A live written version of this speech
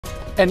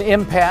An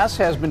impasse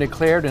has been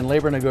declared in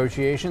labor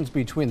negotiations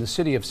between the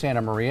city of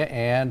Santa Maria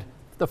and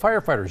the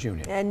firefighters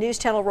union. And News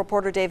Channel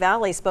reporter Dave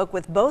Alley spoke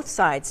with both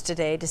sides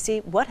today to see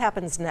what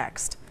happens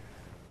next.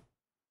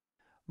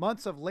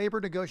 Months of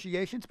labor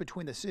negotiations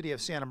between the city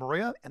of Santa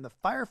Maria and the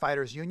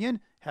firefighters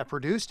union have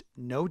produced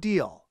no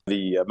deal.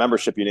 The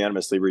membership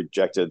unanimously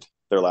rejected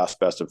their last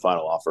best and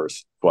final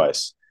offers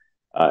twice,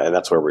 and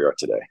that's where we are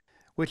today.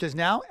 Which is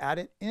now at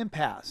an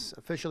impasse,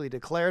 officially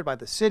declared by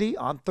the city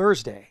on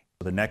Thursday.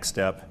 The next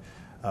step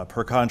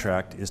per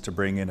contract is to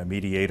bring in a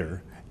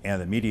mediator,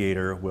 and the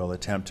mediator will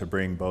attempt to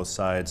bring both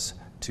sides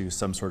to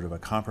some sort of a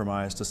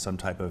compromise, to some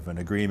type of an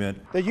agreement.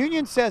 The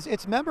union says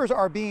its members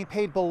are being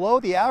paid below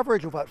the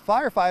average of what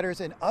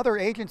firefighters and other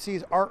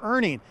agencies are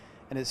earning,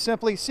 and is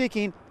simply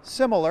seeking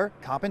similar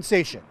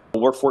compensation.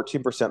 We're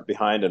 14%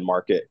 behind in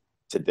market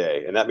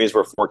today, and that means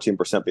we're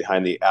 14%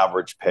 behind the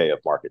average pay of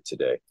market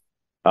today.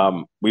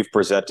 We've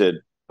presented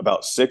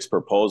about 6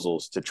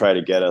 proposals to try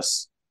to get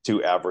us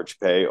to average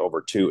pay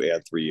over 2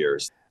 and 3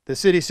 years. The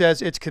city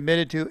says it's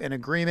committed to an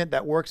agreement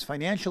that works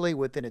financially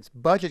within its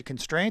budget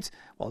constraints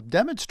while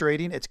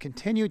demonstrating its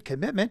continued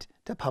commitment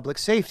to public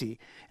safety,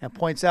 and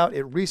points out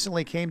it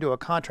recently came to a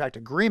contract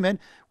agreement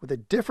with a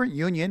different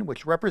union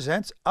which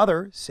represents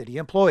other city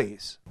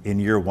employees. In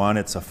year 1,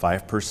 it's a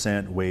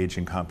 5% wage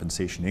and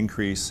compensation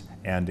increase,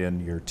 and in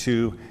year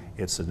 2,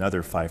 it's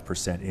another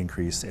 5%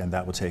 increase, and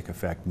that will take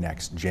effect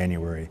next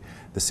January.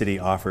 The city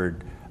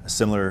offered a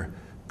similar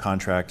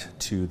contract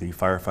to the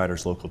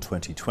firefighters local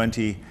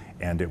 2020,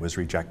 and it was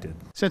rejected.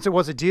 Since it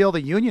was a deal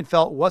the union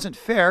felt wasn't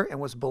fair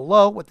and was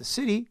below what the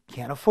city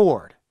can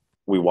afford.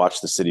 We watch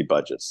the city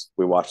budgets.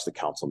 We watch the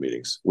council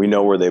meetings. We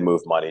know where they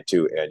move money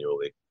to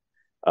annually.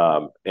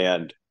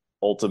 And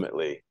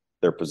ultimately,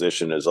 their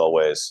position is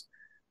always,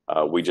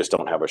 we just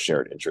don't have a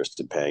shared interest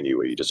in paying you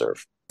what you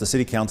deserve. The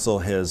city council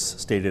has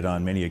stated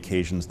on many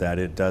occasions that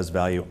it does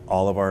value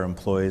all of our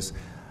employees,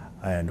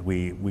 and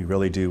we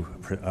really do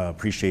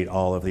appreciate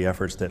all of the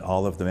efforts that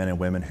all of the men and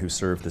women who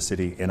serve the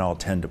city in all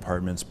 10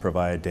 departments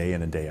provide day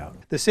in and day out.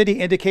 The city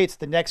indicates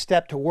the next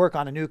step to work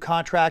on a new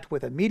contract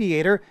with a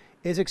mediator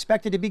is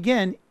expected to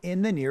begin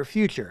in the near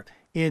future.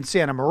 In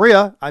Santa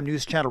Maria, I'm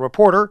News Channel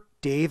reporter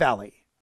Dave Alley.